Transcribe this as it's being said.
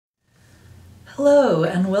Hello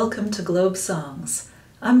and welcome to GlobeSongs.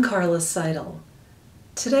 I'm Carla Seidl.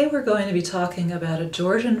 Today we're going to be talking about a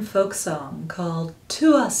Georgian folk song called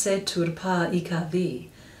Ase Turpa Ikavi,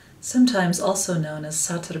 sometimes also known as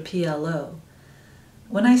Satrpialo.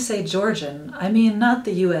 When I say Georgian, I mean not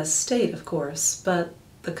the US state, of course, but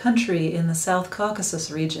the country in the South Caucasus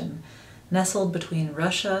region, nestled between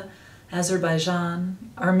Russia,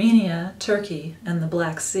 Azerbaijan, Armenia, Turkey, and the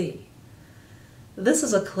Black Sea. This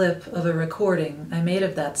is a clip of a recording I made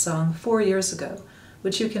of that song 4 years ago,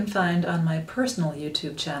 which you can find on my personal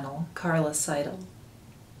YouTube channel, Carla Seidl.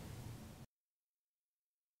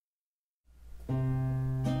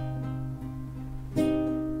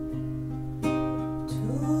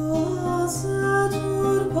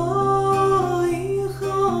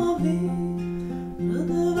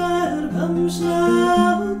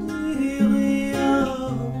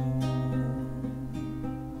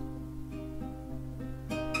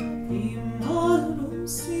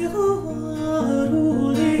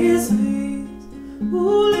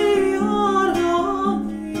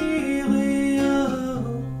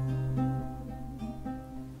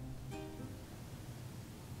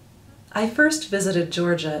 I first visited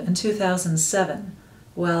Georgia in 2007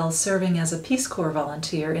 while serving as a Peace Corps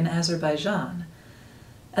volunteer in Azerbaijan.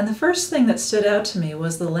 And the first thing that stood out to me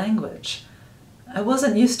was the language. I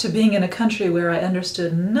wasn't used to being in a country where I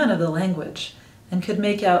understood none of the language and could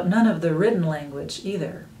make out none of the written language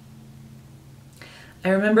either. I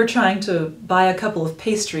remember trying to buy a couple of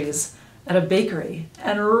pastries at a bakery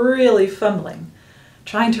and really fumbling,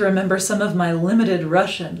 trying to remember some of my limited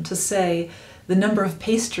Russian to say the number of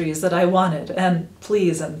pastries that I wanted, and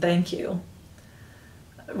please and thank you.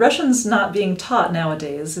 Russian's not being taught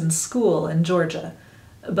nowadays in school in Georgia,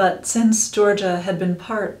 but since Georgia had been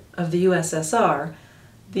part of the USSR,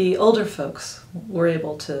 the older folks were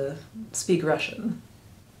able to speak Russian.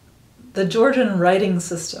 The Georgian writing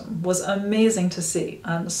system was amazing to see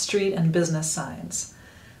on street and business signs.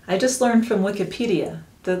 I just learned from Wikipedia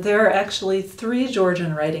that there are actually 3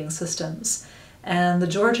 Georgian writing systems, and the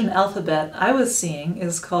Georgian alphabet I was seeing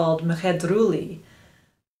is called mebaghe.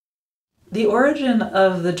 The origin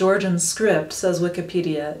of the Georgian script, says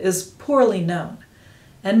Wikipedia, is poorly known,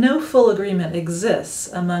 and no full agreement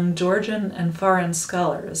exists among Georgian and foreign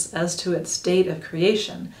scholars as to its date of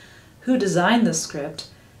creation, who designed the script,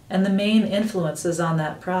 and the main influences on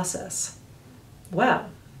that process. Wow,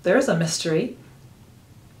 there's a mystery.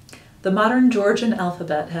 The modern Georgian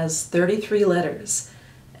alphabet has 33 letters,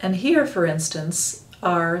 and here, for instance,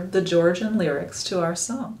 are the Georgian lyrics to our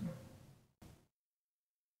song.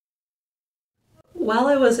 While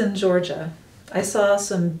I was in Georgia, I saw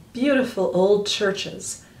some beautiful old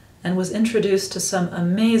churches and was introduced to some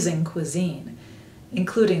amazing cuisine,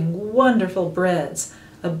 including wonderful breads,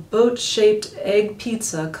 a boat-shaped egg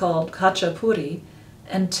pizza called khachapuri,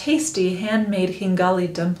 and tasty handmade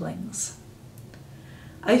hingali dumplings.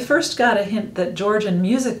 I first got a hint that Georgian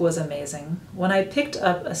music was amazing when I picked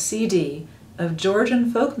up a CD of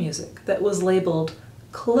Georgian folk music that was labeled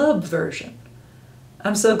Club Version.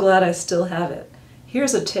 I'm so glad I still have it.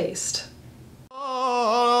 Here's a taste.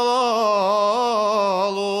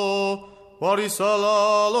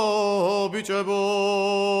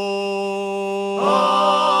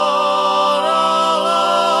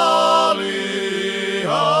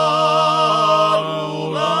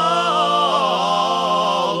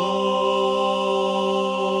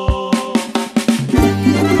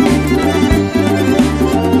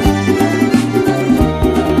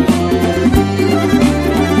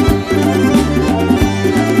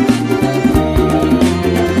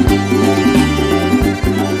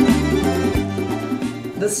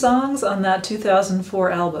 The songs on that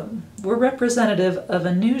 2004 album were representative of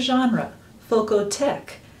a new genre,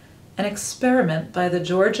 folkotech, an experiment by the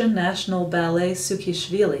Georgian National Ballet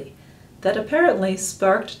Sukhishvili that apparently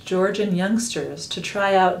sparked Georgian youngsters to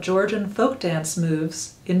try out Georgian folk dance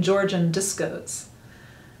moves in Georgian discos.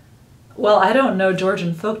 While I don't know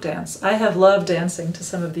Georgian folk dance, I have loved dancing to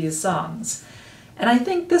some of these songs. And I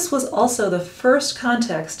think this was also the first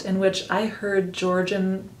context in which I heard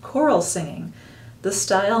Georgian choral singing, the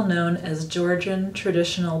style known as Georgian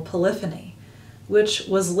traditional polyphony, which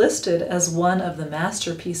was listed as one of the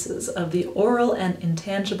masterpieces of the oral and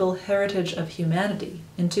intangible heritage of humanity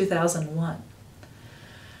in 2001.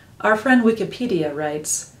 Our friend Wikipedia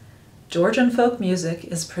writes, Georgian folk music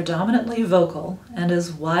is predominantly vocal and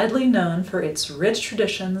is widely known for its rich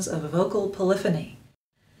traditions of vocal polyphony.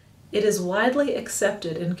 It is widely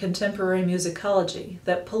accepted in contemporary musicology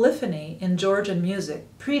that polyphony in Georgian music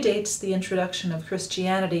predates the introduction of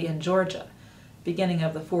Christianity in Georgia, beginning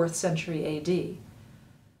of the 4th century AD.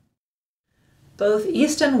 Both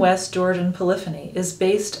East and West Georgian polyphony is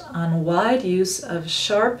based on wide use of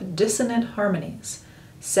sharp dissonant harmonies,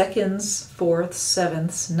 seconds, fourths,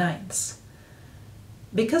 sevenths, ninths.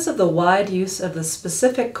 Because of the wide use of the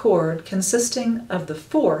specific chord consisting of the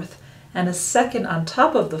fourth and a second on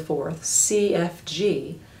top of the fourth, C, F,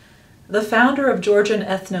 G, the founder of Georgian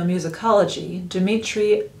ethnomusicology,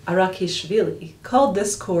 Dmitry Arakishvili, called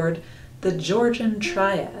this chord the Georgian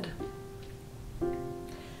triad.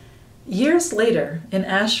 Years later, in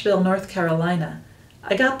Asheville, North Carolina,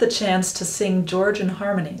 I got the chance to sing Georgian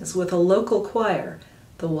harmonies with a local choir,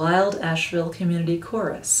 the Wild Asheville Community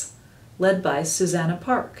Chorus, led by Susanna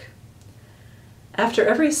Park. After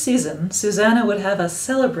every season, Susanna would have us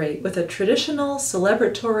celebrate with a traditional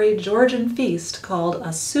celebratory Georgian feast called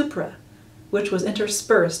a supra, which was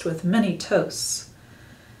interspersed with many toasts.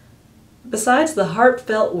 Besides the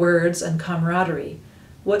heartfelt words and camaraderie,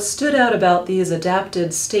 what stood out about these adapted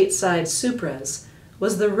stateside supras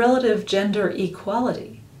was the relative gender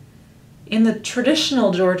equality. In the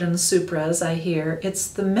traditional Georgian supras, I hear, it's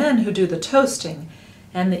the men who do the toasting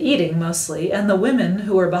and the eating mostly, and the women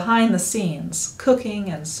who are behind the scenes,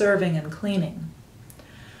 cooking and serving and cleaning.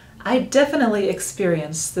 I definitely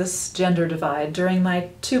experienced this gender divide during my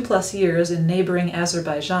 2+ years in neighboring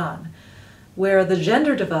Azerbaijan, where the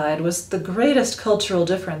gender divide was the greatest cultural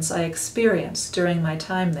difference I experienced during my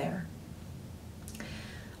time there.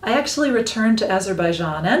 I actually returned to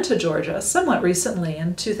Azerbaijan and to Georgia somewhat recently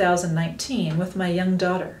in 2019 with my young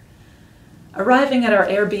daughter. Arriving at our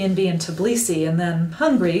Airbnb in Tbilisi and then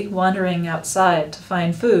hungry, wandering outside to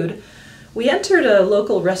find food, we entered a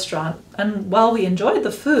local restaurant, and while we enjoyed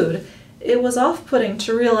the food, it was off-putting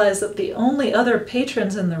to realize that the only other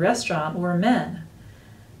patrons in the restaurant were men.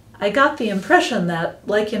 I got the impression that,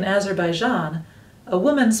 like in Azerbaijan, a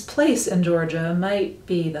woman's place in Georgia might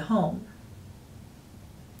be the home.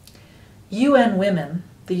 UN Women,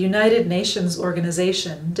 the United Nations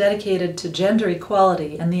organization dedicated to gender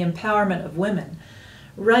equality and the empowerment of women,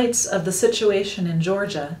 writes of the situation in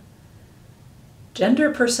Georgia.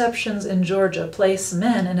 Gender perceptions in Georgia place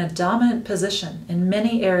men in a dominant position in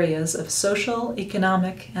many areas of social,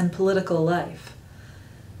 economic, and political life.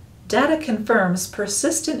 Data confirms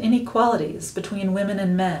persistent inequalities between women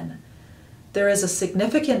and men. There is a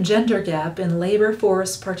significant gender gap in labor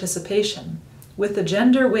force participation, with the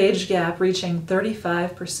gender wage gap reaching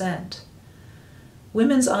 35%.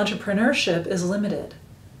 Women's entrepreneurship is limited.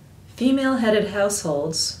 Female-headed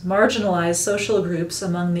households, marginalized social groups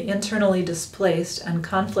among the internally displaced and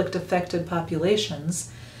conflict-affected populations,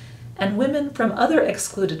 and women from other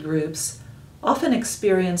excluded groups often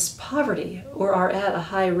experience poverty or are at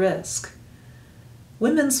a high risk.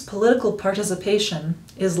 Women's political participation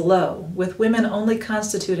is low, with women only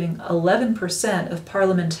constituting 11% of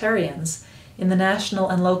parliamentarians in the national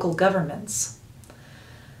and local governments.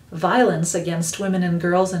 Violence against women and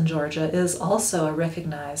girls in Georgia is also a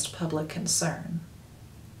recognized public concern.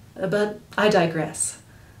 But I digress.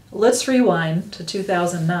 Let's rewind to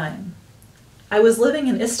 2009. I was living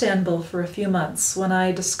in Istanbul for a few months when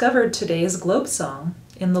I discovered today's GlobeSong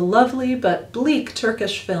in the lovely but bleak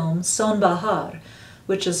Turkish film Sonbahar,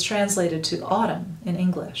 which is translated to autumn in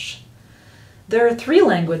English. There are 3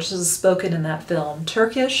 languages spoken in that film: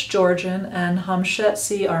 Turkish, Georgian, and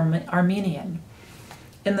Hamshetsi Armenian.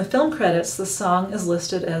 In the film credits, the song is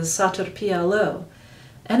listed as Satrpialo,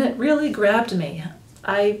 and it really grabbed me.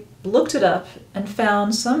 I looked it up and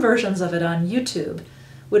found some versions of it on YouTube,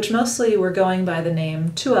 which mostly were going by the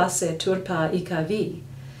name Ase Turpa Ikavi.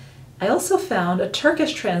 I also found a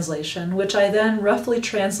Turkish translation, which I then roughly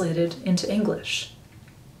translated into English.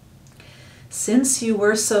 Since you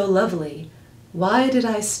were so lovely, why did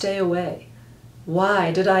I stay away?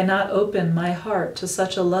 Why did I not open my heart to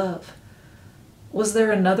such a love? Was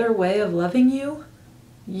there another way of loving you?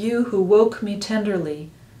 You who woke me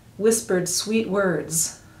tenderly, whispered sweet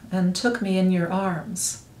words, and took me in your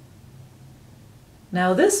arms.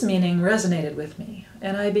 Now this meaning resonated with me,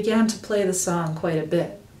 and I began to play the song quite a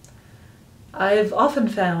bit. I've often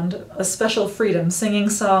found a special freedom singing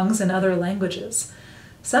songs in other languages.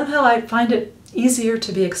 Somehow I find it easier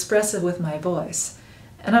to be expressive with my voice.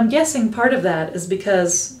 And I'm guessing part of that is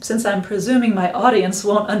because, since I'm presuming my audience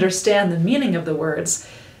won't understand the meaning of the words,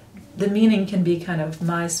 the meaning can be kind of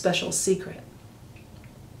my special secret.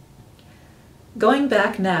 Going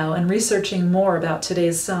back now and researching more about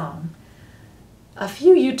today's song, a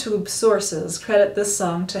few YouTube sources credit this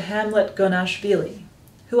song to Hamlet Gonashvili,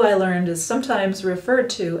 who I learned is sometimes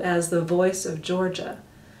referred to as the voice of Georgia.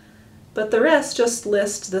 But the rest just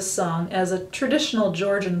list this song as a traditional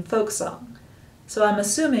Georgian folk song. So I'm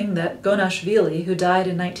assuming that Gonashvili, who died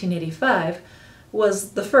in 1985,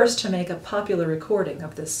 was the first to make a popular recording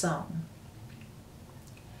of this song.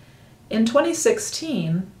 In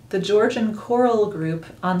 2016, the Georgian choral group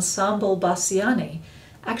Ensemble Bassiani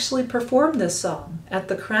actually performed this song at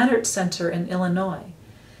the Krannert Center in Illinois,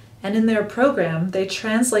 and in their program they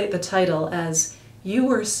translate the title as "You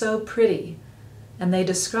Were So Pretty," and they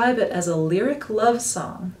describe it as a lyric love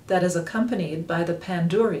song that is accompanied by the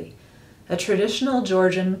panduri, a traditional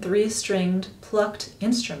Georgian three-stringed plucked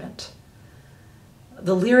instrument.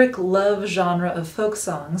 The lyric love genre of folk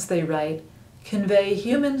songs, they write, convey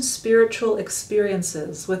human spiritual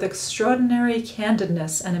experiences with extraordinary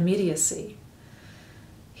candidness and immediacy.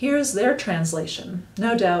 Here's their translation,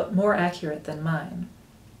 no doubt more accurate than mine.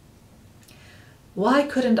 Why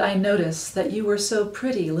couldn't I notice that you were so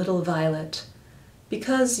pretty, little violet?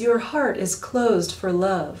 Because your heart is closed for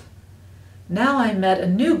love. Now I met a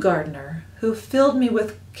new gardener who filled me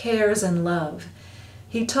with cares and love.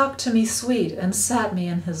 He talked to me sweet and sat me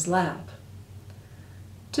in his lap.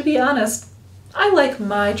 To be honest, I like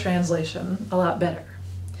my translation a lot better.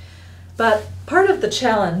 But part of the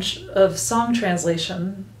challenge of song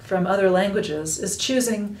translation from other languages is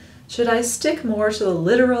choosing, should I stick more to the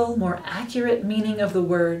literal, more accurate meaning of the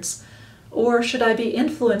words, or should I be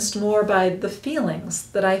influenced more by the feelings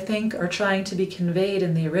that I think are trying to be conveyed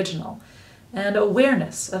in the original, and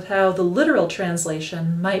awareness of how the literal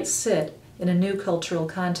translation might sit in a new cultural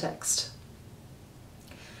context?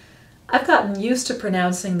 I've gotten used to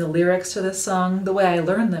pronouncing the lyrics to this song the way I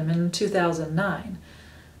learned them in 2009.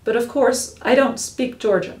 But of course, I don't speak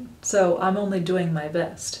Georgian, so I'm only doing my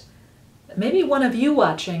best. Maybe one of you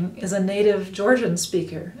watching is a native Georgian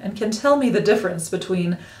speaker and can tell me the difference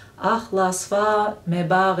between akhla, skhva,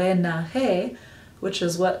 mebaghe, which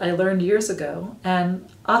is what I learned years ago, and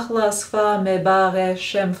akhla, skhva, mebaghe,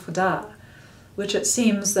 shemkhvda, which it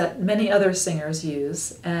seems that many other singers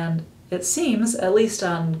use, and it seems, at least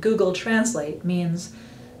on Google Translate, means,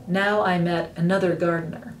 now I met another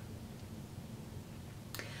gardener.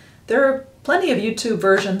 There are plenty of YouTube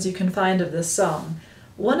versions you can find of this song.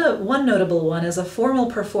 One notable one is a formal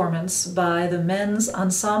performance by the men's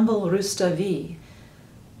Ensemble Rustavi,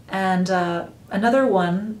 and another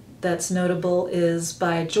one that's notable is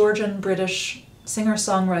by Georgian-British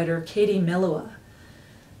singer-songwriter Katie Melua.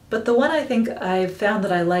 But the one I think I've found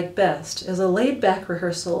that I like best is a laid-back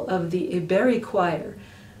rehearsal of the Iberi Choir,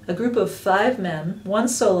 a group of 5 men, 1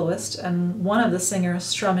 soloist, and 1 of the singers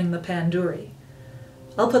strumming the panduri.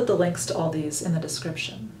 I'll put the links to all these in the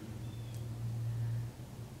description.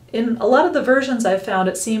 In a lot of the versions I've found,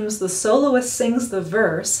 it seems the soloist sings the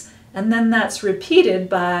verse, and then that's repeated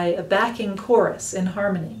by a backing chorus in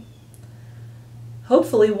harmony.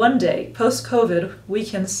 Hopefully one day, post-COVID, we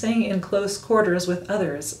can sing in close quarters with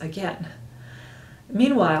others again.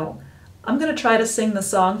 Meanwhile, I'm going to try to sing the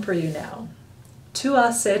song for you now.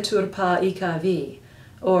 Ase Turpa Ikavi,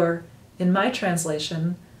 or, in my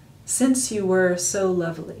translation, Since You Were So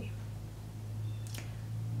Lovely.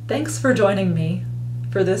 Thanks for joining me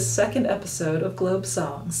for this second episode of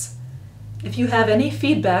GlobeSongs. If you have any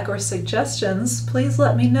feedback or suggestions, please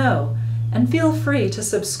let me know, and feel free to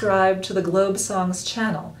subscribe to the GlobeSongs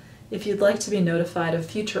channel if you'd like to be notified of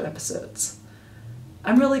future episodes.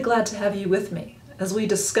 I'm really glad to have you with me as we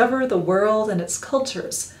discover the world and its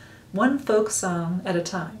cultures, one folk song at a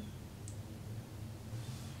time.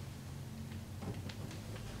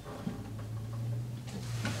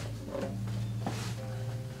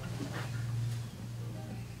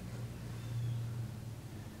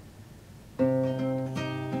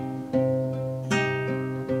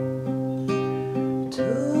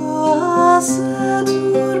 Ase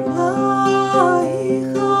Turpa